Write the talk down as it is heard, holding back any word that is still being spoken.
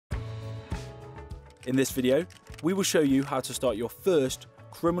In this video, we will show you how to start your first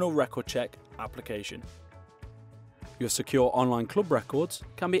criminal record check application. Your secure online club records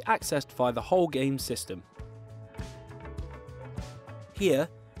can be accessed via the whole game system. Here,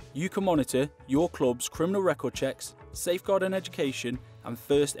 you can monitor your club's criminal record checks, safeguarding education and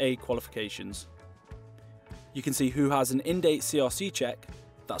first aid qualifications. You can see who has an in-date CRC check,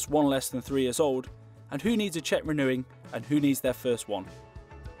 that's one less than 3 years old, and who needs a check renewing and who needs their first one.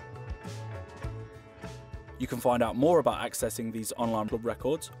 You can find out more about accessing these online club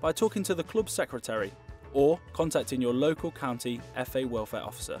records by talking to the club secretary or contacting your local county FA welfare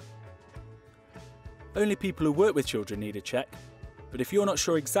officer. Only people who work with children need a check, but if you're not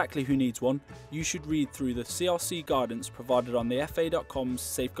sure exactly who needs one, you should read through the CRC guidance provided on the FA.com's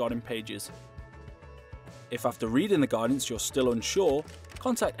safeguarding pages. If after reading the guidance you're still unsure,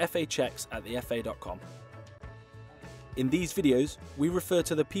 contact FA Checks at the FA.com. In these videos, we refer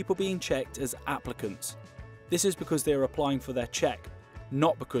to the people being checked as applicants. This is because they are applying for their check,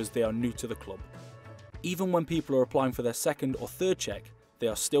 not because they are new to the club. Even when people are applying for their second or third check, they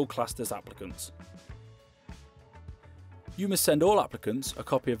are still classed as applicants. You must send all applicants a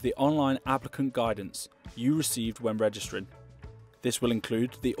copy of the online applicant guidance you received when registering. This will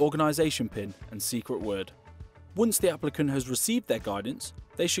include the organisation PIN and secret word. Once the applicant has received their guidance,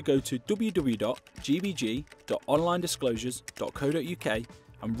 they should go to www.gbg.onlinedisclosures.co.uk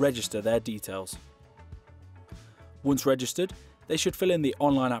and register their details. Once registered, they should fill in the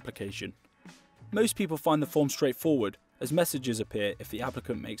online application. Most people find the form straightforward, as messages appear if the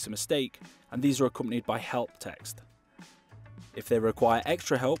applicant makes a mistake, and these are accompanied by help text. If they require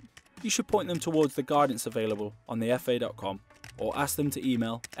extra help, you should point them towards the guidance available on the FA.com or ask them to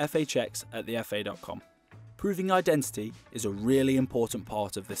email fachecks@thefa.com. Proving identity is a really important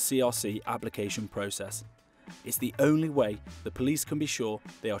part of the CRC application process. It's the only way the police can be sure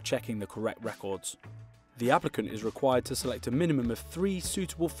they are checking the correct records. The applicant is required to select a minimum of 3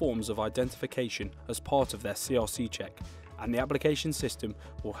 suitable forms of identification as part of their CRC check, and the application system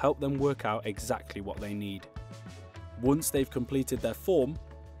will help them work out exactly what they need. Once they've completed their form,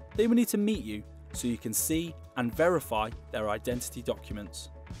 they will need to meet you so you can see and verify their identity documents.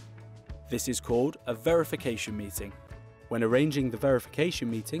 This is called a verification meeting. When arranging the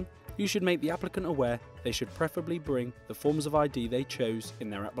verification meeting, you should make the applicant aware they should preferably bring the forms of ID they chose in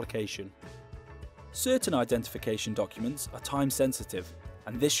their application. Certain identification documents are time sensitive,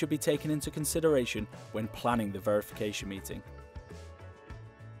 and this should be taken into consideration when planning the verification meeting.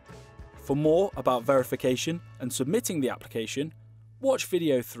 For more about verification and submitting the application, watch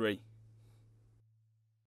video 3.